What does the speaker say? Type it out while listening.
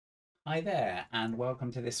Hi there, and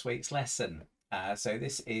welcome to this week's lesson. So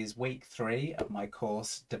this is week 3 of my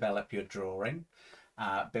course, Develop Your Drawing,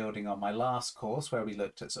 building on my last course where we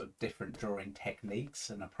looked at sort of different drawing techniques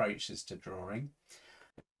and approaches to drawing.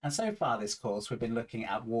 And so far this course, we've been looking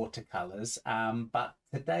at watercolours, but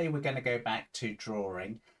today we're going to go back to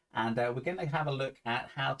drawing, and we're going to have a look at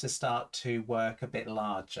how to start to work a bit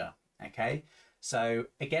larger, okay? So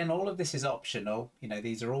again, all of this is optional. You know,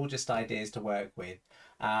 these are all just ideas to work with.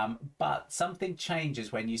 But something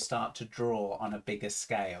changes when you start to draw on a bigger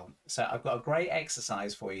scale. So I've got a great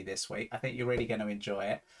exercise for you this week. I think you're really going to enjoy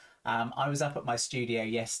it. I was up at my studio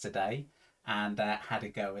yesterday and had a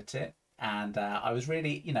go at it. And I was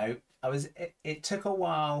really, you know, it took a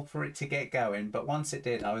while for it to get going, but once it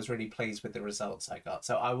did, I was really pleased with the results I got.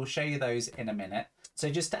 So I will show you those in a minute. So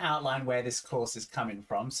just to outline where this course is coming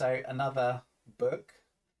from. So another book.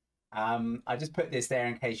 I just put this there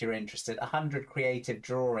in case you're interested, 100 creative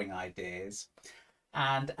drawing ideas.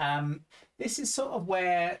 And this is sort of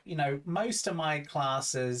where, you know, most of my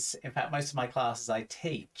classes, in fact, most of my classes I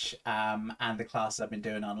teach and the classes I've been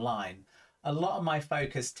doing online, a lot of my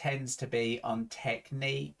focus tends to be on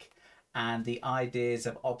technique and the ideas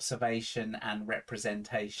of observation and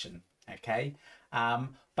representation, okay?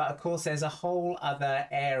 But of course, there's a whole other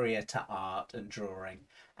area to art and drawing.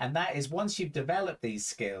 And that is, once you've developed these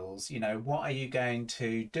skills, you know, what are you going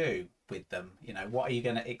to do with them? You know, what are you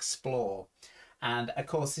going to explore? And of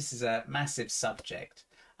course, this is a massive subject.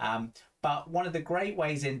 But one of the great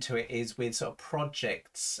ways into it is with sort of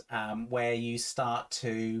projects where you start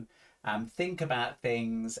to think about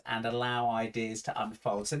things and allow ideas to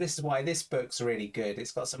unfold. So this is why this book's really good.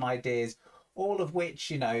 It's got some ideas, all of which,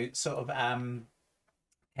 you know, sort of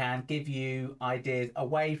can give you ideas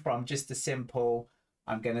away from just the simple,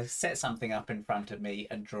 I'm going to set something up in front of me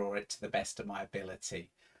and draw it to the best of my ability.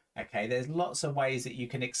 Okay, there's lots of ways that you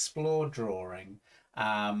can explore drawing,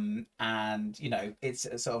 and you know, it's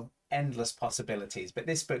a sort of endless possibilities, but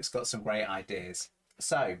this book's got some great ideas.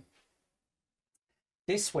 So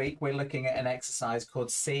this week we're looking at an exercise called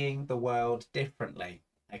Seeing the World Differently,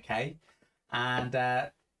 okay? And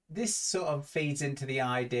this sort of feeds into the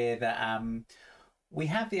idea that we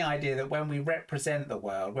have the idea that when we represent the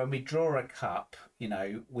world, when we draw a cup, you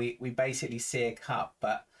know, we basically see a cup.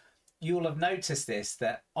 But you'll have noticed this,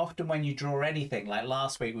 that often when you draw anything, like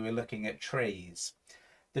last week we were looking at trees,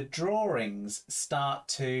 the drawings start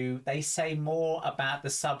to, they say more about the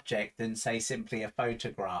subject than, say, simply a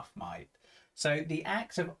photograph might. So the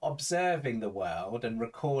act of observing the world and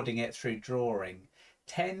recording it through drawing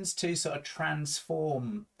tends to sort of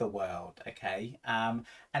transform the world, okay? And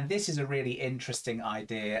this is a really interesting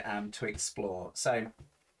idea to explore. So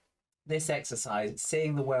this exercise,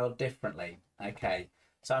 seeing the world differently, okay?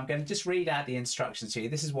 So I'm going to just read out the instructions to you.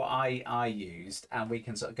 This is what I used, and we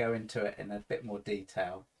can sort of go into it in a bit more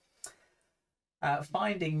detail.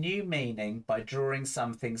 Finding new meaning by drawing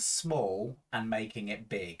something small and making it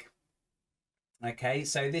big. Okay,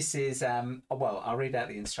 so this is, well, I'll read out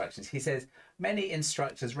the instructions. He says, many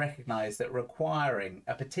instructors recognize that requiring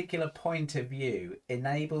a particular point of view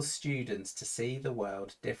enables students to see the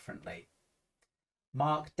world differently.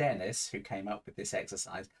 Mark Dennis, who came up with this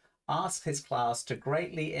exercise, asked his class to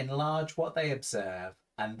greatly enlarge what they observe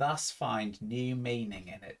and thus find new meaning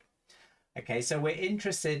in it. Okay, so we're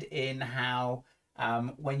interested in how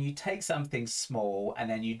when you take something small and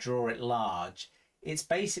then you draw it large, it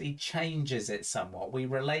basically changes it somewhat. We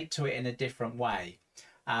relate to it in a different way.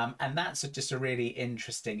 And that's just a really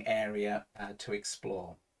interesting area to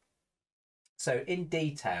explore. So in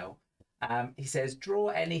detail, he says, draw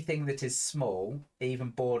anything that is small,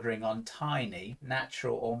 even bordering on tiny,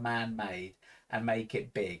 natural or man-made, and make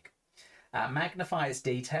it big. Magnify its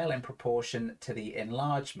detail in proportion to the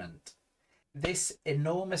enlargement. This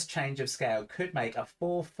enormous change of scale could make a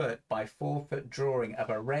 4-foot by 4-foot drawing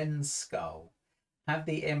of a wren's skull have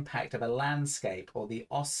the impact of a landscape or the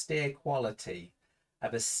austere quality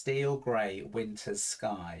of a steel grey winter's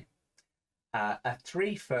sky. A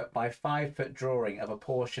 3-foot by 5-foot drawing of a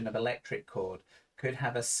portion of electric cord could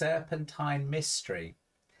have a serpentine mystery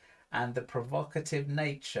and the provocative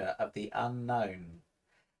nature of the unknown.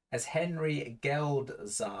 As Henry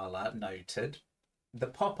Geldzahler noted, the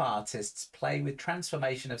pop artists play with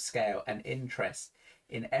transformation of scale and interest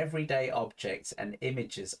in everyday objects and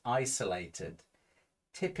images isolated,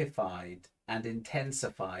 typified and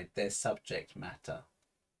intensified their subject matter.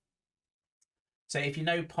 So if you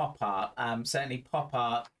know pop art, certainly pop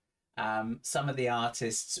art, some of the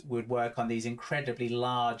artists would work on these incredibly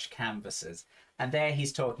large canvases. And there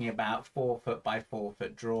he's talking about 4-foot by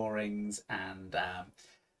 4-foot drawings and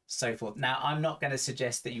so forth. Now, I'm not going to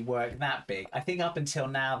suggest that you work that big. I think up until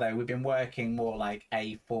now, though, we've been working more like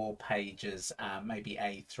A4 pages, maybe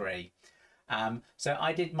A3. So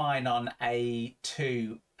I did mine on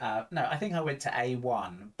A2. No, I think I went to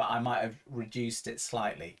A1, but I might have reduced it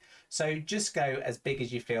slightly. So just go as big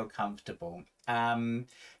as you feel comfortable.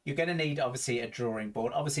 You're going to need, obviously, a drawing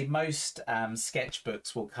board. Obviously, most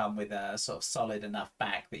sketchbooks will come with a sort of solid enough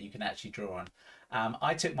back that you can actually draw on.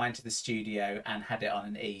 I took mine to the studio and had it on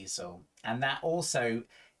an easel. And that also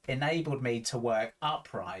enabled me to work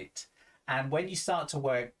upright. And when you start to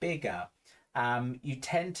work bigger, you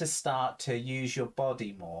tend to start to use your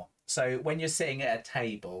body more. So when you're sitting at a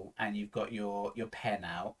table and you've got your pen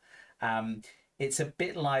out, it's a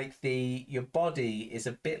bit like your body is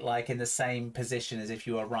a bit like in the same position as if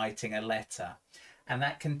you were writing a letter. And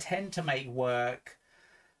that can tend to make work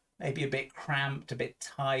maybe a bit cramped, a bit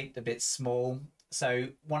tight, a bit small. So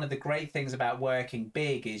one of the great things about working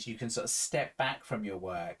big is you can sort of step back from your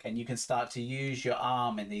work and you can start to use your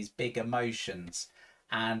arm in these bigger motions.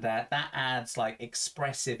 And that adds like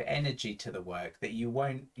expressive energy to the work that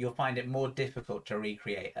you'll find it more difficult to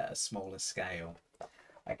recreate at a smaller scale.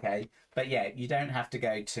 Okay, but yeah, you don't have to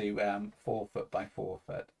go to 4 foot by 4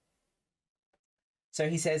 foot. So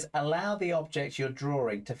he says, allow the object you're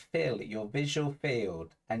drawing to fill your visual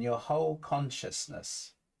field and your whole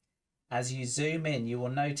consciousness. As you zoom in, you will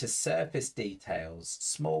notice surface details,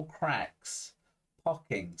 small cracks,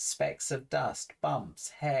 pocking, specks of dust, bumps,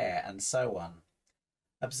 hair, and so on.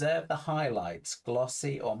 Observe the highlights,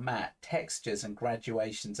 glossy or matte, textures and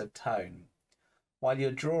graduations of tone. While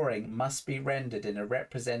your drawing must be rendered in a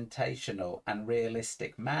representational and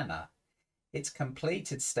realistic manner, its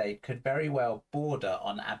completed state could very well border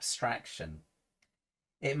on abstraction.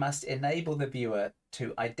 It must enable the viewer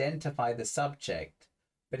to identify the subject,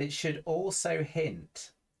 but it should also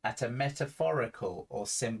hint at a metaphorical or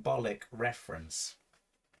symbolic reference.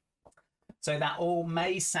 So that all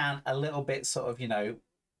may sound a little bit sort of,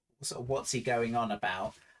 sort of what's he going on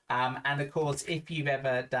about. And of course, if you've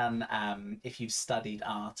ever done, if you've studied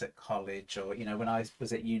art at college or, when I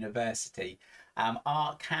was at university,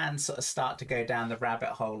 art can sort of start to go down the rabbit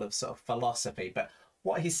hole of sort of philosophy. But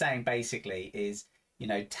what he's saying basically is,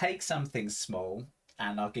 take something small,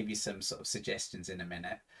 and I'll give you some sort of suggestions in a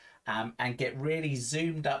minute, and get really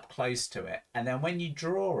zoomed up close to it. And then when you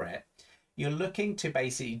draw it, you're looking to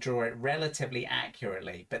basically draw it relatively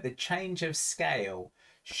accurately, but the change of scale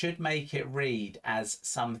should make it read as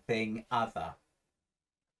something other.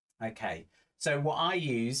 Okay, so what I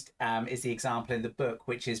used is the example in the book,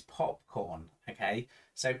 which is popcorn. Okay,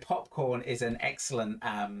 so popcorn is an excellent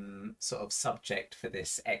sort of subject for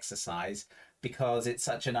this exercise because it's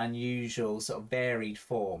such an unusual sort of varied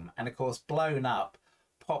form. And of course, blown up,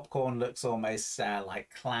 popcorn looks almost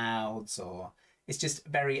like clouds, or it's just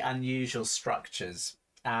very unusual structures.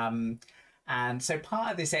 And so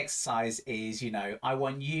part of this exercise is, I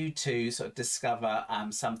want you to sort of discover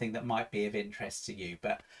something that might be of interest to you.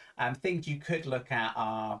 But things you could look at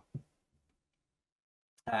are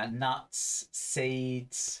nuts,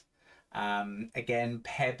 seeds, again,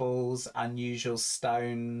 pebbles, unusual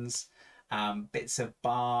stones, bits of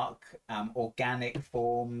bark, organic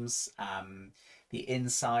forms, the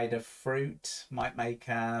inside of fruit might make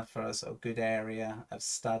for a sort of good area of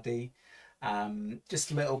study.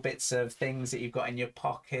 Just little bits of things that you've got in your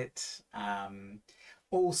pocket,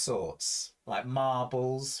 all sorts, like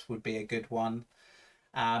marbles would be a good one.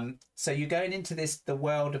 So you're going into the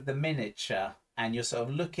world of the miniature, and you're sort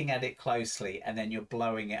of looking at it closely, and then you're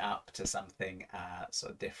blowing it up to something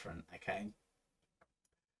sort of different. Okay,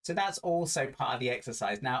 so that's also part of the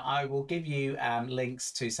exercise. Now I will give you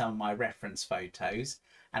links to some of my reference photos,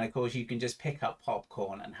 and of course you can just pick up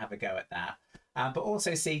popcorn and have a go at that. But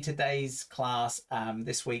also see today's class,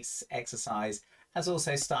 this week's exercise, as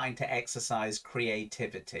also starting to exercise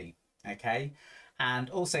creativity, okay? And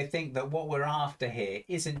also think that what we're after here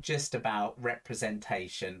isn't just about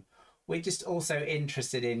representation. We're just also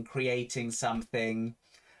interested in creating something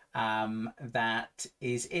that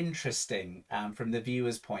is interesting from the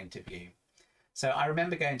viewer's point of view. So I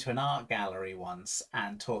remember going to an art gallery once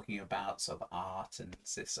and talking about sort of art and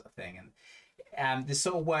this sort of thing. And the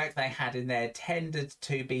sort of work they had in there tended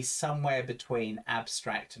to be somewhere between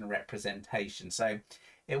abstract and representation. So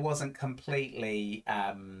it wasn't completely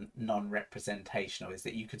non-representational, is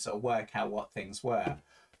that you could sort of work out what things were,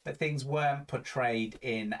 but things weren't portrayed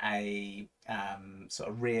in a sort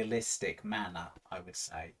of realistic manner, I would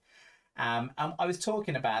say. I was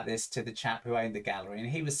talking about this to the chap who owned the gallery, and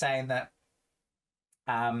he was saying that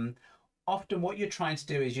often what you're trying to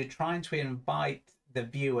do is you're trying to invite the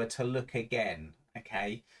viewer to look again.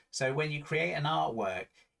 Okay, so when you create an artwork,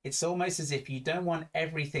 it's almost as if you don't want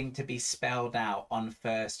everything to be spelled out on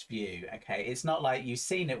first view. Okay, it's not like you've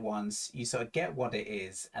seen it once, you sort of get what it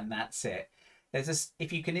is and that's it. There's this,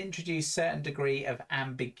 if you can introduce certain degree of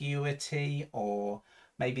ambiguity, or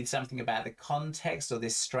maybe something about the context or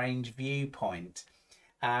this strange viewpoint,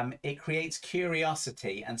 it creates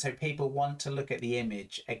curiosity, and so people want to look at the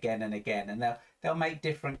image again and again, and they'll make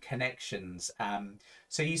different connections.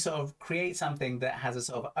 So you sort of create something that has a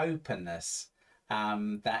sort of openness,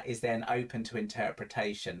 that is then open to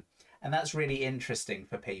interpretation, and that's really interesting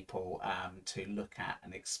for people to look at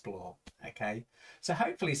and explore. Okay, so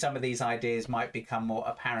hopefully some of these ideas might become more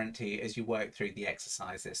apparent to you as you work through the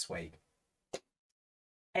exercise this week.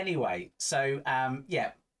 Anyway, so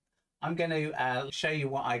yeah, I'm going to show you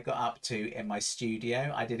what I got up to in my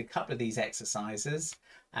studio. I did a couple of these exercises,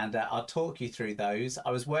 and I'll talk you through those.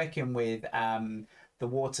 I was working with the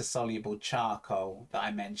water-soluble charcoal that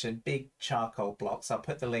I mentioned, big charcoal blocks. I'll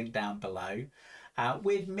put the link down below.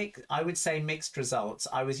 With I would say mixed results.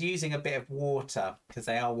 I was using a bit of water because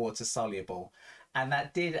they are water-soluble, and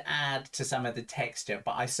that did add to some of the texture,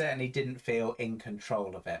 but I certainly didn't feel in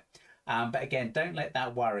control of it. But again, don't let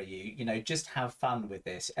that worry you. You know, just have fun with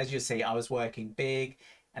this. As you see, I was working big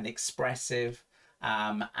and expressive,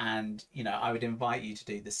 and you know, I would invite you to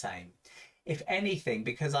do the same. If anything,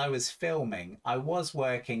 because I was filming, I was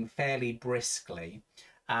working fairly briskly.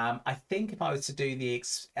 I think if I was to do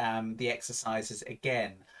the exercises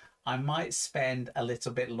again, I might spend a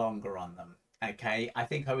little bit longer on them. Okay, I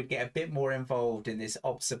think I would get a bit more involved in this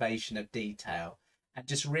observation of detail, and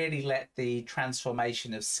just really let the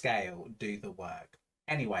transformation of scale do the work.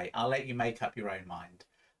 Anyway, I'll let you make up your own mind.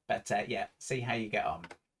 But yeah, see how you get on.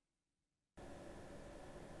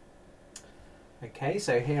 Okay,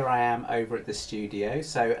 so here I am over at the studio.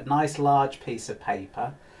 So a nice large piece of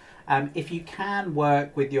paper. If you can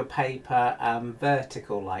work with your paper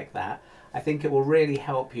vertical like that, I think it will really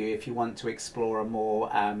help you if you want to explore a more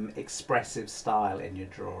expressive style in your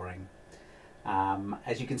drawing.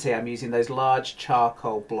 As you can see, I'm using those large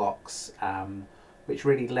charcoal blocks, which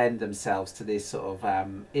really lend themselves to this sort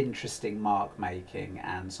of interesting mark making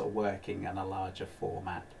and sort of working in a larger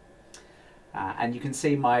format. And you can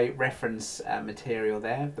see my reference material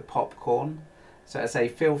there, the popcorn. So as I say,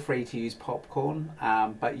 feel free to use popcorn,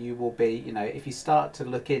 but you will be, you know, if you start to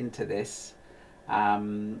look into this,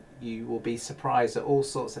 you will be surprised at all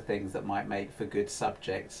sorts of things that might make for good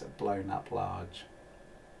subjects blown up large.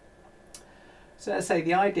 So as I say,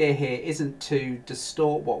 the idea here isn't to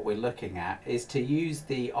distort what we're looking at, is to use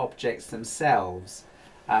the objects themselves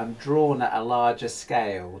drawn at a larger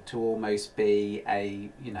scale to almost be a,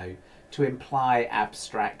 you know, to imply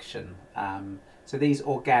abstraction. So these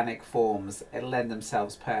organic forms lend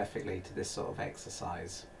themselves perfectly to this sort of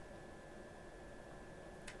exercise.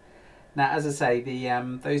 Now, as I say,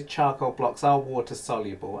 those charcoal blocks are water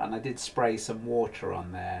soluble, and I did spray some water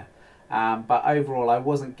on there. But overall, I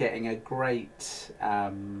wasn't getting a great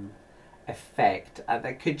effect.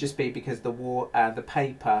 That could just be because the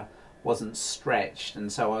paper wasn't stretched,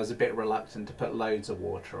 and so I was a bit reluctant to put loads of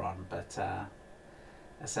water on. But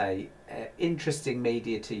I say, interesting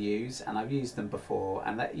media to use, and I've used them before,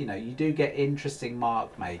 and that, you know, you do get interesting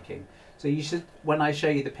mark making. So you should, when I show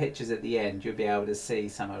you the pictures at the end, you'll be able to see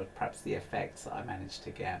some of perhaps the effects that I managed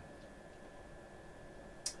to get.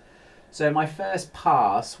 So my first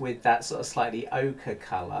pass with that sort of slightly ochre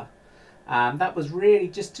colour, that was really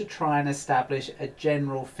just to try and establish a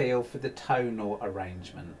general feel for the tonal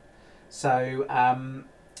arrangement. So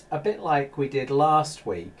a bit like we did last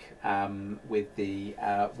week with the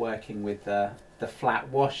working with the flat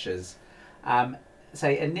washers.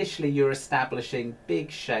 Say initially you're establishing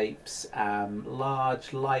big shapes,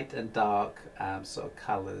 large light and dark sort of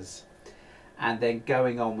colours, and then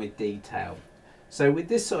going on with detail. So with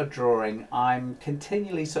this sort of drawing, I'm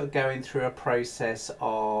continually sort of going through a process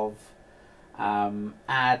of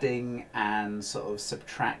adding and sort of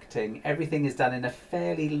subtracting. Everything is done in a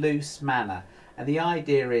fairly loose manner, and the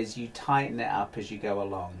idea is you tighten it up as you go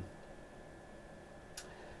along.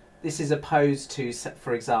 This is opposed to,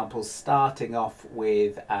 for example, starting off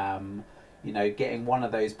with, you know, getting one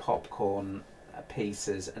of those popcorn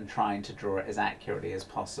pieces and trying to draw it as accurately as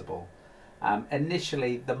possible.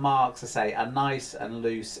 Initially, the marks, I say, are nice and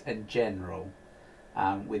loose and general,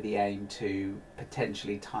 with the aim to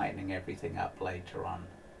potentially tightening everything up later on.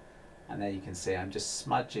 And there you can see I'm just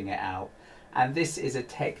smudging it out. And this is a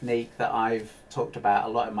technique that I've talked about a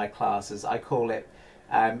lot in my classes. I call it,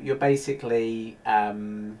 you're basically,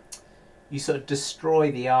 you sort of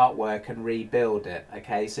destroy the artwork and rebuild it,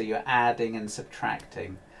 okay? So you're adding and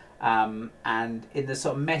subtracting. And in the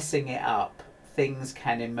sort of messing it up, things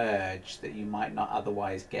can emerge that you might not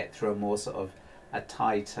otherwise get through a more sort of a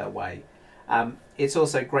tighter way. It's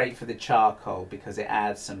also great for the charcoal because it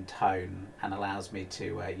adds some tone and allows me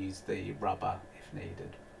to use the rubber if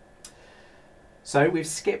needed. So we've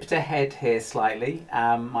skipped ahead here slightly.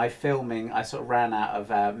 My filming, I sort of ran out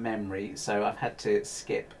of memory, so I've had to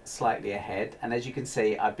skip slightly ahead. And as you can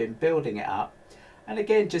see, I've been building it up. And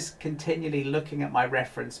again, just continually looking at my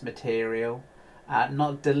reference material,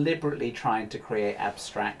 not deliberately trying to create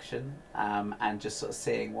abstraction, and just sort of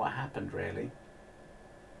seeing what happened really.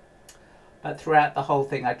 But throughout the whole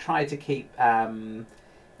thing, I try to keep,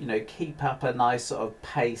 keep up a nice sort of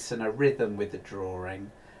pace and a rhythm with the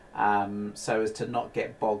drawing. So as to not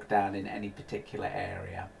get bogged down in any particular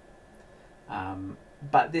area.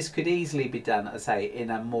 But this could easily be done, as I say, in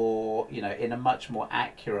a more, in a much more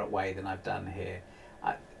accurate way than I've done here.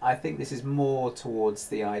 I think this is more towards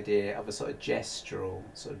the idea of a sort of gestural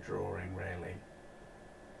sort of drawing, really.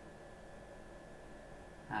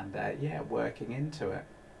 And yeah, working into it.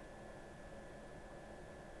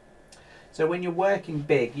 So when you're working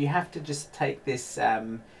big, you have to just take this,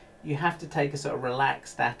 you have to take a sort of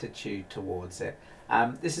relaxed attitude towards it.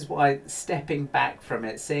 This is why stepping back from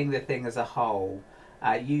it, seeing the thing as a whole,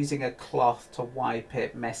 using a cloth to wipe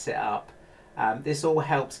it, mess it up, this all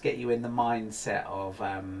helps get you in the mindset of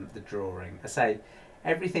the drawing. I say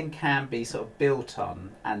everything can be sort of built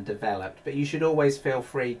on and developed, but you should always feel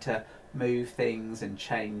free to move things and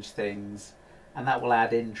change things, and that will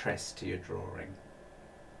add interest to your drawing.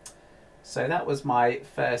 So that was my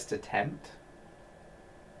first attempt.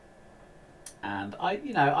 And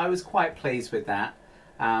I was quite pleased with that,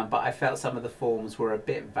 but I felt some of the forms were a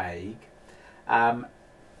bit vague.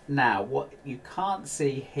 Now, what you can't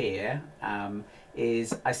see here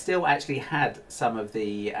is I still actually had some of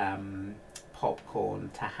the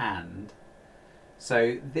popcorn to hand.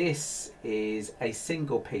 So this is a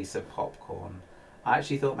single piece of popcorn. I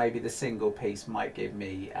actually thought maybe the single piece might give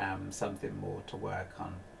me something more to work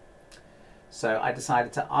on. So I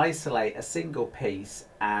decided to isolate a single piece,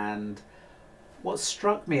 and what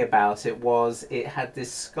struck me about it was it had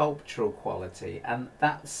this sculptural quality, and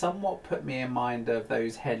that somewhat put me in mind of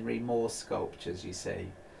those Henry Moore sculptures you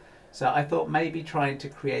see. So I thought maybe trying to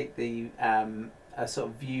create the a sort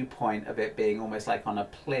of viewpoint of it being almost like on a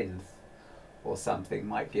plinth or something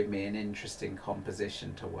might give me an interesting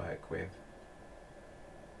composition to work with.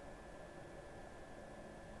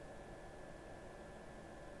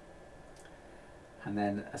 And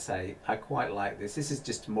then I say I quite like this. This is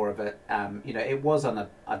just more of a, it was on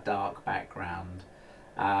a dark background,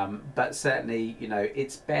 but certainly,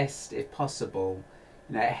 it's best if possible,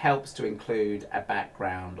 it helps to include a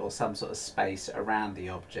background or some sort of space around the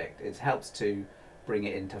object. It helps to bring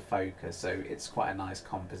it into focus, so it's quite a nice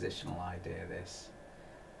compositional idea, this.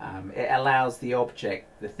 It allows the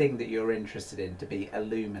object, the thing that you're interested in, to be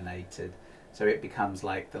illuminated. So it becomes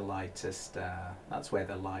like the lightest, that's where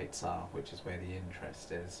the lights are, which is where the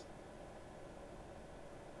interest is.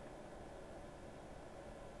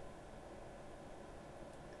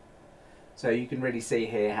 So you can really see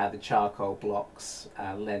here how the charcoal blocks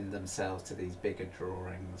lend themselves to these bigger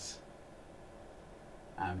drawings.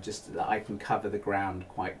 Just that I can cover the ground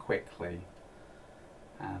quite quickly.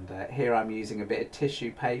 And here I'm using a bit of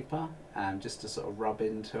tissue paper just to sort of rub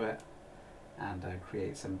into it and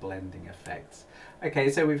create some blending effects.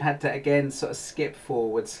 Okay, so we've had to again sort of skip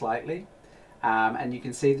forward slightly, and you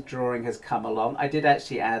can see the drawing has come along. I did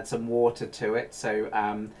actually add some water to it, so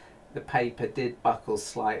the paper did buckle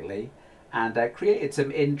slightly, and created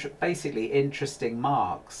some basically interesting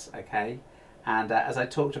marks. Okay, and as I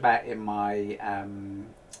talked about in my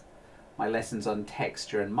my lessons on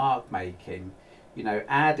texture and mark making,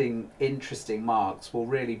 adding interesting marks will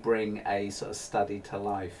really bring a sort of study to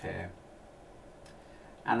life here.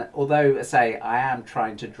 And although, I say, I am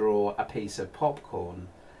trying to draw a piece of popcorn,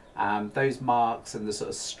 those marks and the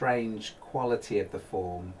sort of strange quality of the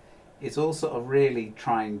form is all sort of really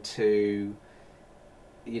trying to,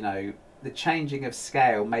 the changing of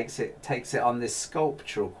scale takes it on this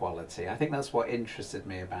sculptural quality. I think that's what interested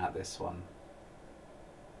me about this one.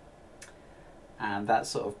 And that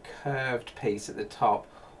sort of curved piece at the top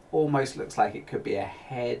almost looks like it could be a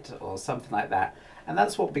head or something like that. And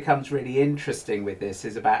that's what becomes really interesting with this,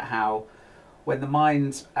 is about how when the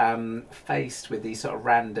mind's faced with these sort of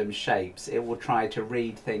random shapes, it will try to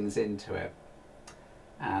read things into it.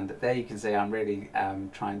 And there you can see I'm really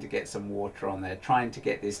trying to get some water on there, trying to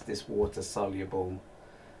get this water soluble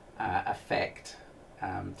effect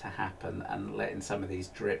to happen, and letting some of these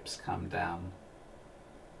drips come down,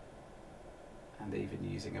 and even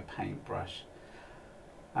using a paintbrush.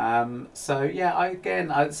 So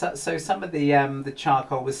yeah, so some of the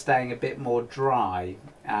charcoal was staying a bit more dry.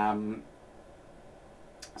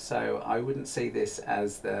 So I wouldn't see this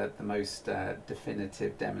as the most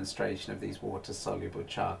definitive demonstration of these water soluble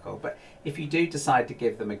charcoal. But if you do decide to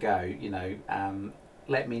give them a go,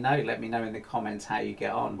 let me know. Let me know in the comments how you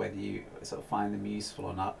get on, whether you sort of find them useful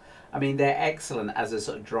or not. I mean, they're excellent as a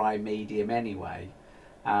sort of dry medium anyway.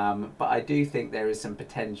 But I do think there is some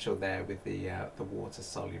potential there with the water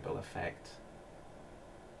soluble effect.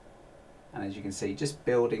 And as you can see, just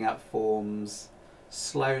building up forms,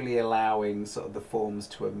 slowly allowing sort of the forms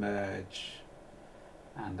to emerge,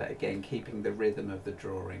 and again keeping the rhythm of the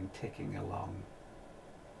drawing ticking along.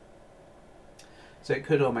 So it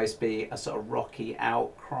could almost be a sort of rocky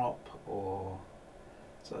outcrop, or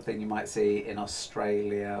sort of thing you might see in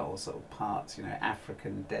Australia, or sort of parts,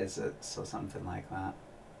 African deserts or something like that.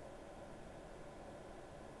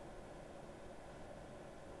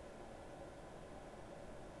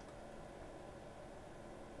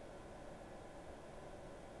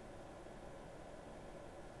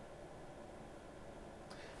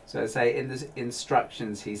 So I say in the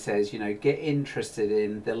instructions, he says, get interested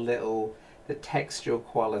in the textual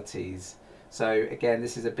qualities. So again,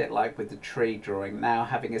 this is a bit like with the tree drawing. Now,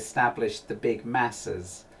 having established the big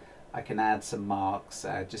masses, I can add some marks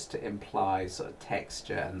just to imply sort of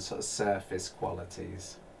texture and sort of surface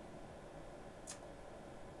qualities.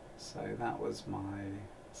 So that was my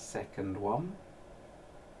second one.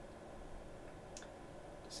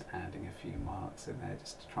 Just adding a few marks in there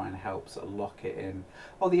just to try and help sort of lock it in.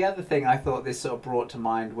 Oh, the other thing I thought this sort of brought to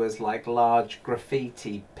mind was like large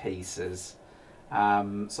graffiti pieces,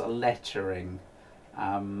 sort of lettering.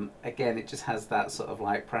 Again, it just has that sort of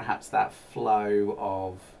like perhaps that flow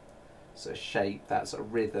of sort of shape, that sort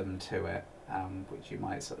of rhythm to it, which you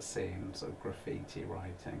might sort of see in sort of graffiti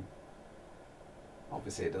writing.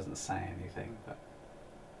 Obviously it doesn't say anything, but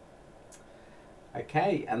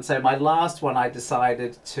okay. And so my last one, I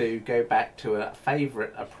decided to go back to a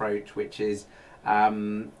favourite approach, which is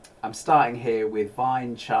I'm starting here with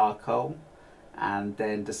vine charcoal, and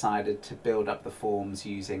then decided to build up the forms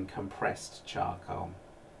using compressed charcoal.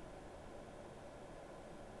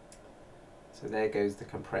 So there goes the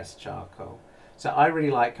compressed charcoal. So I really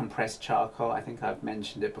like compressed charcoal. I think I've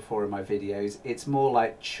mentioned it before in my videos. It's more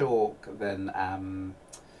like chalk than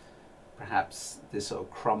perhaps this sort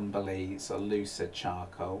of crumbly, sort of looser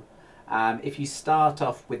charcoal. If you start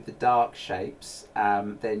off with the dark shapes,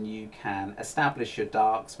 then you can establish your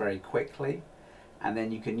darks very quickly, and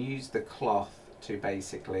then you can use the cloth to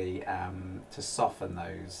basically to soften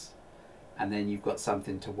those, and then you've got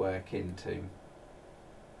something to work into.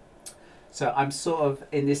 So I'm sort of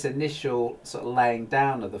in this initial sort of laying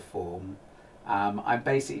down of the form, I'm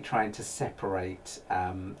basically trying to separate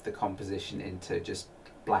the composition into just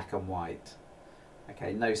black and white.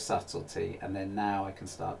 Okay, no subtlety, and then now I can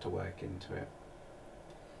start to work into it.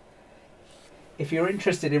 If you're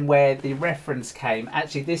interested in where the reference came,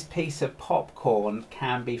 actually this piece of popcorn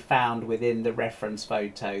can be found within the reference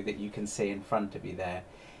photo that you can see in front of you there.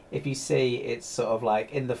 If you see, it's sort of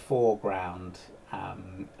like in the foreground,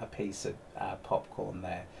 a piece of popcorn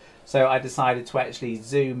there. So I decided to actually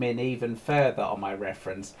zoom in even further on my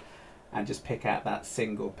reference and just pick out that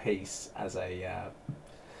single piece as a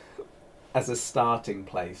starting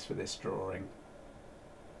place for this drawing.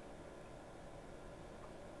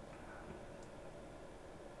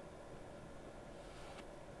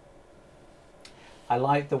 I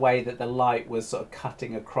like the way that the light was sort of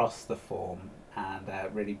cutting across the form and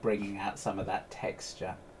really bringing out some of that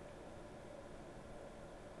texture.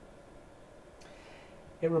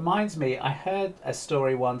 It reminds me, I heard a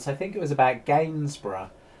story once, I think it was about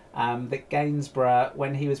Gainsborough, that Gainsborough,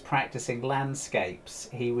 when he was practicing landscapes,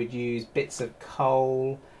 he would use bits of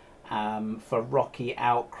coal for rocky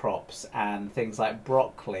outcrops and things like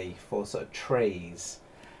broccoli for sort of trees,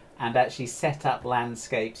 and actually set up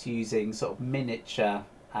landscapes using sort of miniature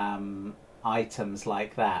items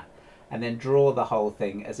like that, and then draw the whole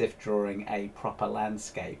thing as if drawing a proper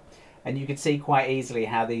landscape. And you could see quite easily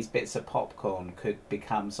how these bits of popcorn could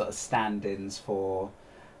become sort of stand-ins for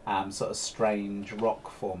sort of strange rock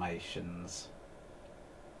formations.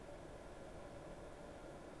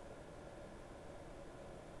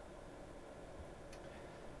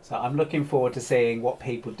 So I'm looking forward to seeing what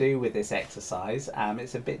people do with this exercise.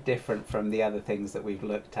 It's a bit different from the other things that we've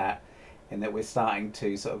looked at, in that we're starting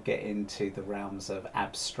to sort of get into the realms of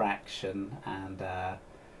abstraction and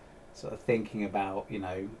sort of thinking about,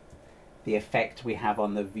 the effect we have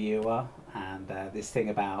on the viewer, and this thing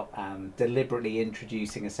about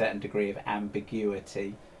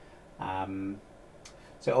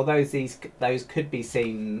So although those could be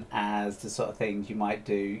seen as the sort of things you might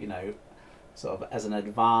do, you know, sort of as an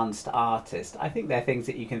advanced artist, I think they're things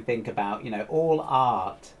that you can think about. You know, all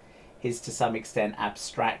art is to some extent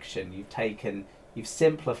abstraction. You've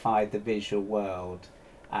simplified the visual world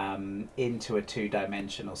into a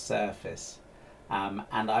two-dimensional surface.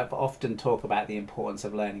 And I've often talked about the importance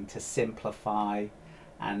of learning to simplify,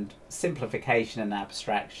 and simplification and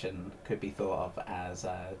abstraction could be thought of as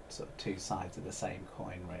sort of two sides of the same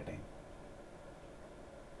coin, really.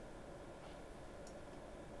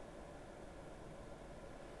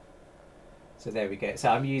 So there we go. So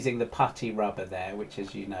I'm using the putty rubber there, which,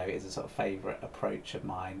 as you know, is a sort of favourite approach of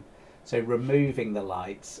mine. So removing the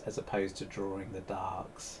lights as opposed to drawing the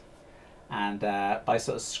darks. And by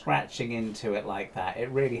sort of scratching into it like that, it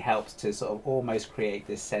really helps to sort of almost create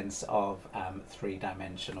this sense of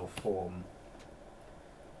three-dimensional form.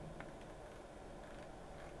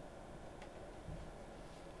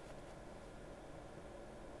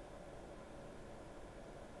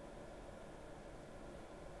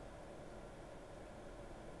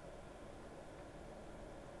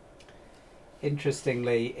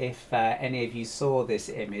 Interestingly, if any of you saw this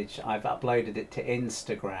image, I've uploaded it to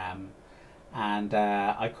Instagram, and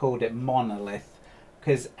I called it Monolith,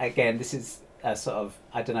 because again, this is a sort of,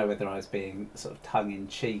 I don't know whether I was being sort of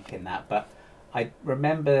tongue-in-cheek in that, but I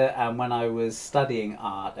remember when I was studying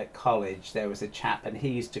art at college, there was a chap and he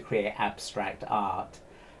used to create abstract art,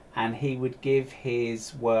 and he would give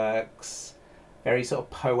his works very sort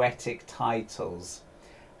of poetic titles,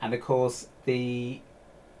 and of course the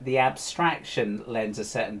abstraction lends a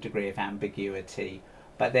certain degree of ambiguity,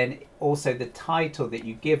 but then also the title that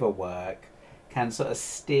you give a work can sort of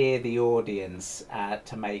steer the audience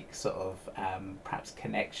to make sort of perhaps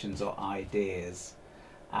connections or ideas.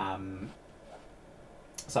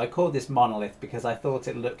 So I called this Monolith because I thought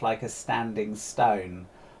it looked like a standing stone,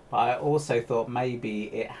 but I also thought maybe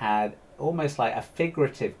it had almost like a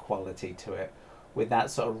figurative quality to it, with that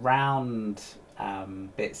sort of round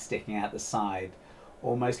bit sticking out the side,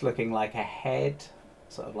 almost looking like a head,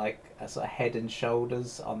 sort of like a sort of head and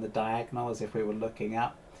shoulders on the diagonal, as if we were looking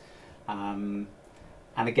up. And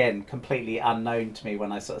again, completely unknown to me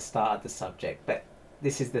when I sort of started the subject, but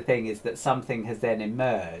this is the thing, is that something has then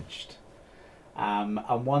emerged,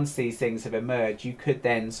 and once these things have emerged, you could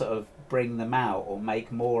then sort of bring them out or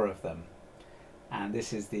make more of them. And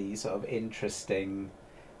this is the sort of interesting,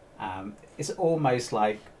 it's almost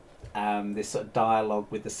like this sort of dialogue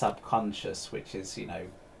with the subconscious, which is, you know,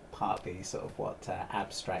 partly sort of what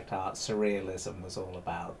abstract art, surrealism, was all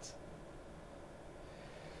about.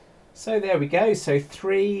 So there we go. So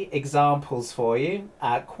 3 examples for you,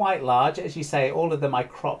 quite large. As you say, all of them I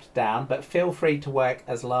cropped down, but feel free to work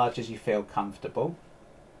as large as you feel comfortable.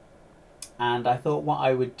 And I thought what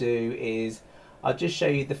I would do is I'll just show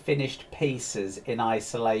you the finished pieces in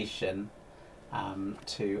isolation,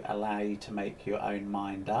 to allow you to make your own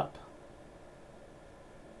mind up.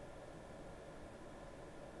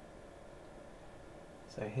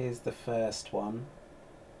 So here's the first one.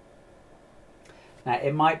 Now,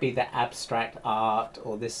 it might be that abstract art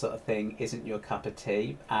or this sort of thing isn't your cup of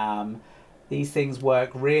tea. These things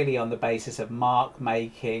work really on the basis of mark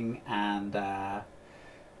making and I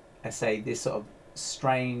say this sort of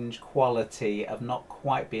strange quality of not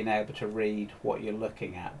quite being able to read what you're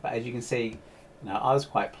looking at. But as you can see, you know, I was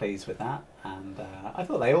quite pleased with that, and I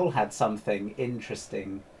thought they all had something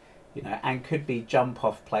interesting, you know, and could be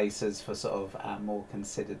jump-off places for sort of more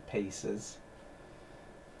considered pieces.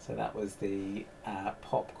 So that was the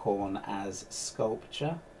popcorn as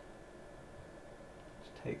sculpture,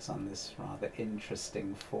 which takes on this rather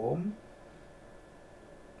interesting form.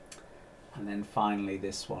 And then finally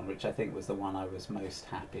this one, which I think was the one I was most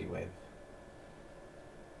happy with.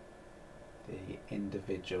 The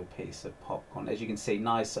individual piece of popcorn. As you can see,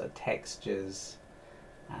 nice sort of textures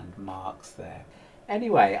and marks there.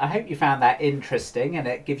 Anyway, I hope you found that interesting and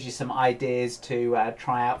it gives you some ideas to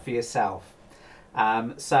try out for yourself.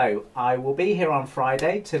 So I will be here on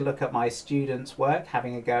Friday to look at my students' work,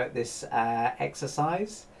 having a go at this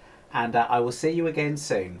exercise, and I will see you again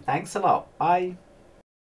soon. Thanks a lot. Bye.